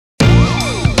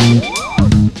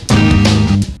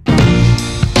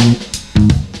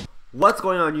What's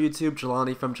going on YouTube?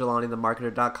 Jelani from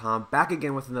JelaniTheMarketer.com back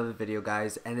again with another video,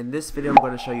 guys. And in this video I'm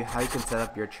going to show you how you can set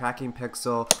up your tracking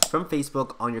pixel from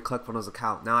Facebook on your ClickFunnels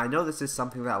account. Now I know this is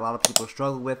something that a lot of people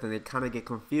struggle with and they kind of get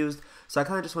confused, so I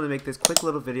kind of just want to make this quick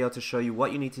little video to show you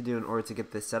what you need to do in order to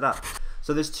get this set up.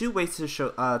 So there's two ways to show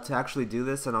to actually do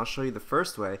this, and I'll show you the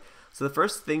first way. So the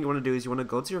first thing you want to do is you want to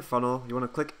go to your funnel, you want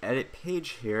to click edit page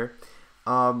here,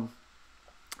 and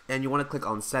you want to click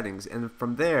on settings, and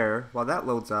from there, while that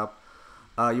loads up,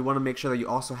 you want to make sure that you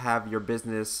also have your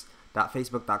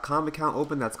business.facebook.com account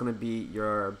open. That's going to be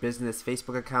your business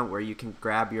Facebook account where you can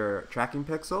grab your tracking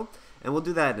pixel, and we'll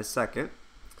do that in a second.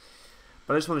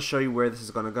 But I just want to show you where this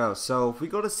is going to go. So if we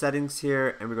go to settings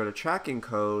here and we go to tracking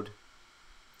code,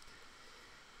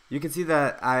 you can see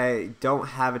that I don't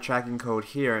have a tracking code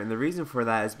here, and the reason for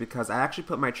that is because I actually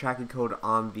put my tracking code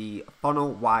on the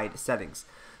funnel wide settings.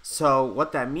 So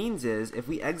what that means is if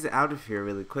we exit out of here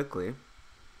really quickly,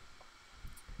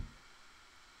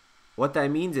 what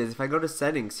that means is if I go to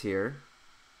settings here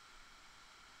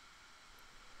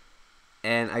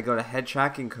and I go to head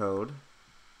tracking code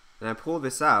and I pull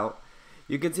this out,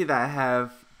 you can see that I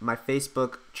have my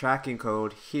Facebook tracking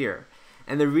code here.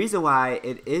 And the reason why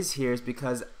it is here is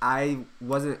because I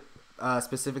wasn't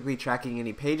specifically tracking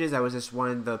any pages. I was just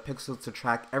wanting the pixel to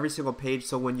track every single page.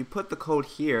 So when you put the code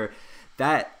here,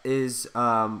 that is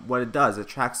what it does. It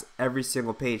tracks every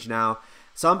single page. Now,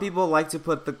 some people like to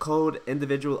put the code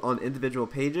on individual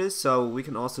pages, so we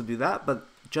can also do that, but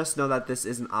just know that this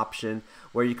is an option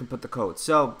where you can put the code.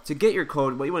 So to get your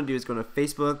code, what you want to do is go to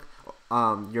Facebook,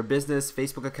 your business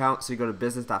Facebook account. So you go to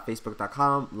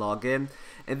business.facebook.com, log in,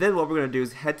 and then what we're going to do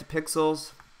is head to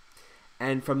pixels,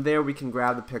 and from there we can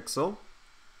grab the pixel.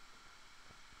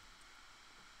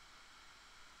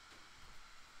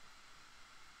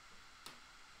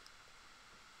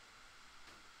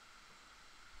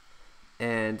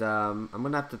 And I'm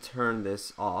going to have to turn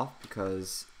this off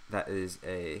because that is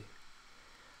a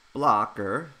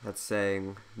blocker that's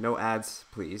saying no ads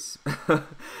please. So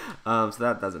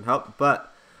that doesn't help.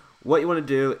 But what you want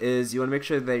to do is you want to make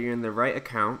sure that you're in the right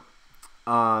account.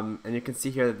 And you can see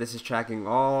here that this is tracking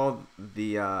all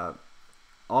the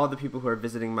people who are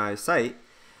visiting my site.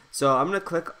 So I'm going to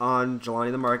click on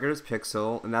Jelani the Marketer's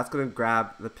pixel, and that's going to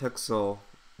grab the pixel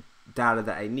data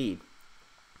that I need.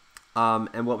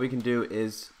 And what we can do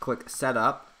is click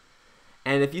setup,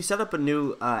 and if you set up a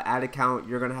new ad account,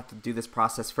 you're gonna have to do this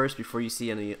process first before you see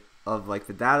any of like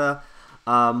the data,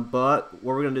 but what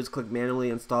we're gonna do is click manually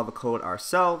install the code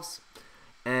ourselves,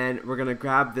 and we're gonna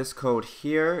grab this code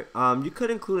here. You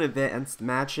could include advanced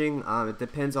matching. It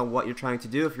depends on what you're trying to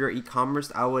do. If you're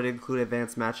e-commerce, I would include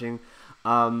advanced matching.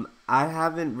 I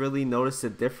haven't really noticed a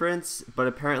difference, but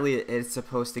apparently it's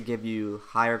supposed to give you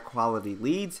higher quality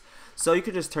leads. So you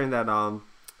could just turn that on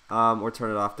or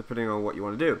turn it off depending on what you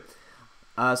want to do.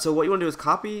 So what you want to do is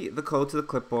copy the code to the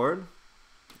clipboard,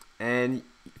 and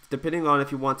depending on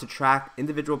if you want to track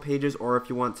individual pages or if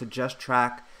you want to just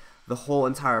track the whole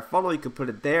entire funnel, you can put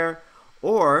it there,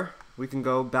 or we can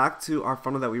go back to our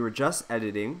funnel that we were just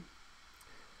editing.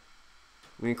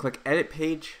 We can click edit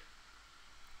page,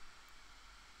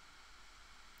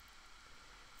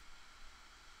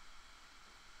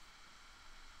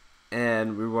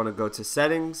 and we want to go to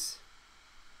settings,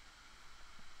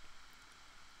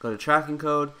 go to tracking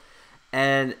code,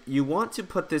 and you want to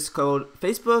put this code.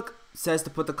 Facebook says to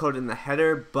put the code in the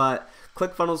header, but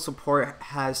ClickFunnels support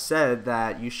has said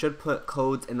that you should put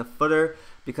codes in the footer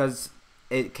because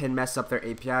it can mess up their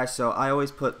API. So I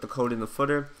always put the code in the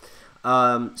footer.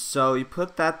 So you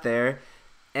put that there,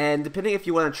 and depending if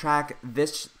you want to track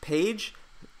this page,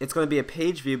 it's going to be a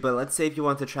page view, but let's say if you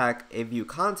want to track a view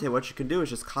content, what you can do is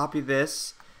just copy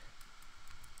this,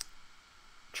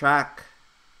 track,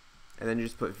 and then you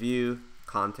just put view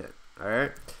content.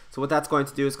 Alright, so what that's going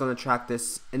to do is going to track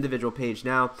this individual page.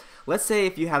 Now, let's say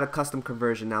if you had a custom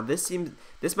conversion. Now, this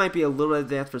might be a little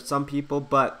advanced for some people,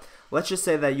 but let's just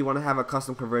say that you want to have a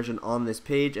custom conversion on this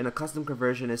page, and a custom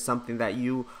conversion is something that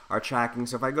you are tracking.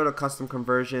 So if I go to custom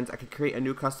conversions, I can create a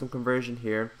new custom conversion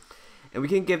here, and we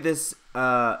can give this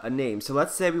a name. So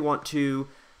let's say we want to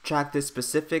track this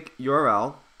specific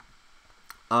URL,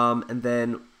 and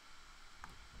then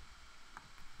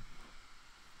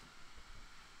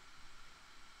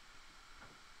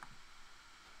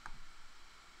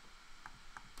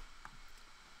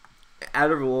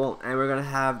add a rule, and we're going to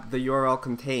have the URL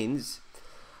contains.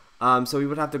 So we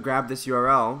would have to grab this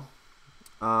URL,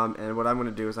 and what I'm going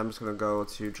to do is I'm just going to go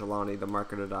to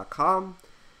JelaniTheMarketer.com,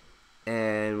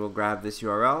 and we'll grab this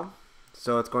URL.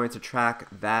 So it's going to track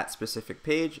that specific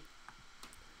page.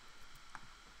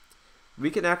 We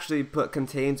can actually put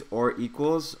contains or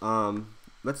equals.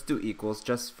 let's do equals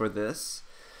just for this.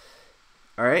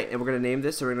 All right, and we're gonna name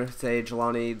this. So we're gonna say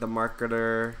Jelani the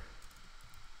marketer.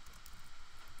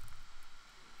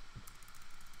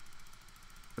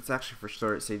 Let's actually for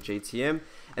short say JTM,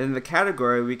 and in the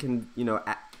category we can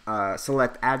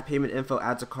select add payment info,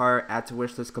 add to cart, add to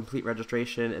wish list, complete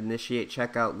registration, initiate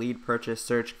checkout, lead, purchase,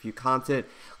 search, view content.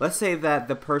 Let's say that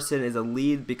the person is a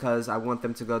lead because I want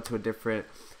them to go to a different.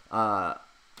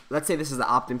 Let's say this is the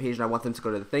opt-in page and I want them to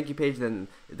go to the thank you page. Then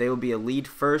they will be a lead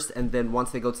first, and then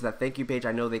once they go to that thank you page,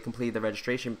 I know they completed the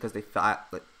registration because they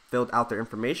filled out their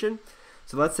information.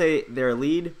 So let's say they're a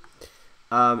lead.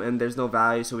 And there's no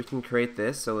value, so we can create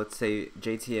this. So let's say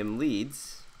JTM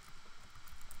leads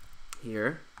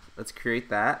here. Let's create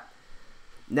that.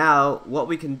 Now what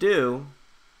we can do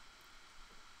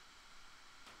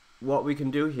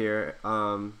here,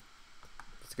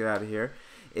 let's get out of here,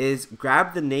 is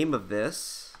grab the name of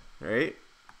this, right?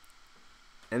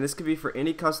 And this could be for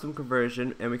any custom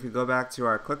conversion, and we could go back to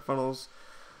our ClickFunnels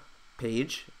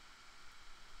page,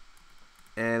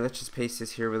 and let's just paste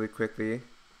this here really quickly.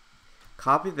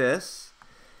 Copy this,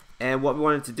 and what we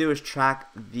wanted to do is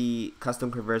track the custom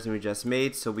conversion we just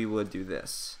made, so we would do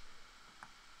this.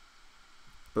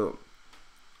 Boom.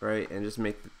 Right, and just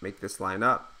make this line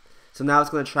up. So now it's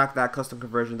going to track that custom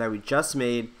conversion that we just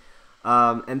made,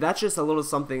 and that's just a little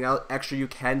something extra you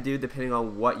can do depending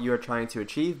on what you're trying to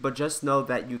achieve, but just know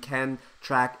that you can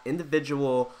track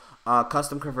individual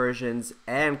custom conversions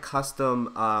and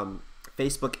custom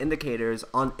Facebook indicators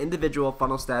on individual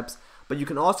funnel steps. But you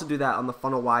can also do that on the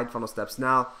funnel-wide funnel steps.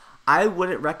 Now, I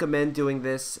wouldn't recommend doing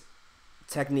this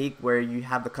technique where you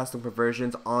have the custom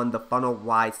conversions on the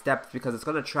funnel-wide steps because it's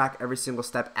going to track every single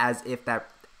step as if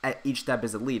each step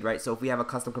is a lead, right? So if we have a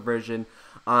custom conversion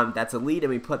that's a lead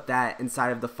and we put that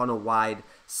inside of the funnel-wide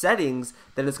settings,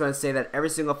 then it's going to say that every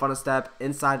single funnel step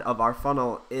inside of our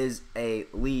funnel is a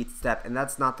lead step, and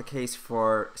that's not the case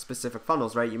for specific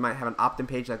funnels, right? You might have an opt-in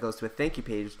page that goes to a thank you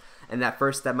page, and that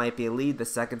first step might be a lead, the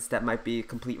second step might be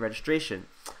complete registration.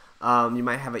 You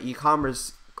might have an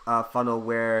e-commerce funnel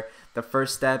where the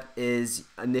first step is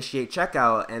initiate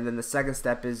checkout, and then the second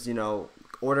step is,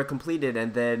 order completed,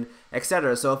 and then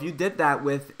etc. So if you did that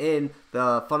within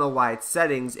the funnel-wide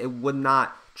settings, it would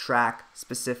not track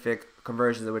specific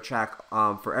conversions. It would track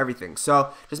for everything.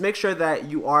 So just make sure that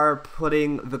you are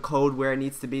putting the code where it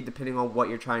needs to be depending on what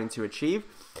you're trying to achieve.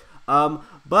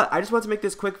 But I just want to make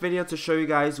this quick video to show you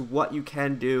guys what you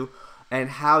can do and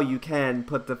how you can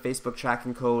put the Facebook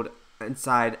tracking code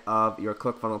inside of your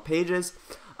ClickFunnels pages.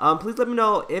 Please let me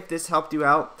know if this helped you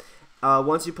out.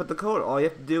 Once you put the code, all you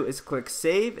have to do is click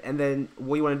save, and then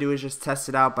what you want to do is just test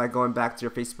it out by going back to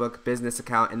your Facebook business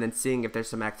account and then seeing if there's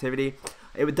some activity.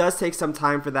 It does take some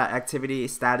time for that activity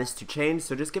status to change,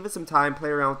 so just give it some time, play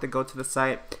around with it, go to the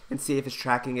site and see if it's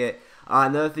tracking it.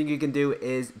 Another thing you can do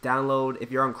is download, if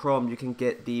you're on Chrome, you can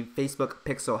get the Facebook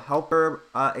Pixel Helper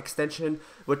extension,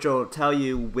 which will tell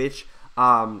you which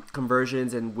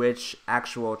conversions and which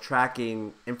actual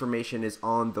tracking information is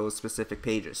on those specific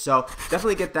pages. So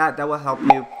definitely get that. That will help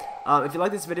you. If you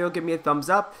like this video, give me a thumbs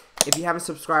up. If you haven't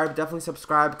subscribed, definitely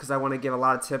subscribe because I want to give a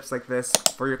lot of tips like this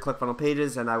for your ClickFunnels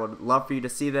pages, and I would love for you to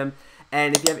see them.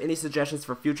 And if you have any suggestions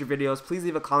for future videos, please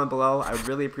leave a comment below. I would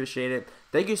really appreciate it.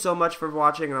 Thank you so much for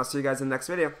watching, and I'll see you guys in the next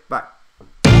video. Bye.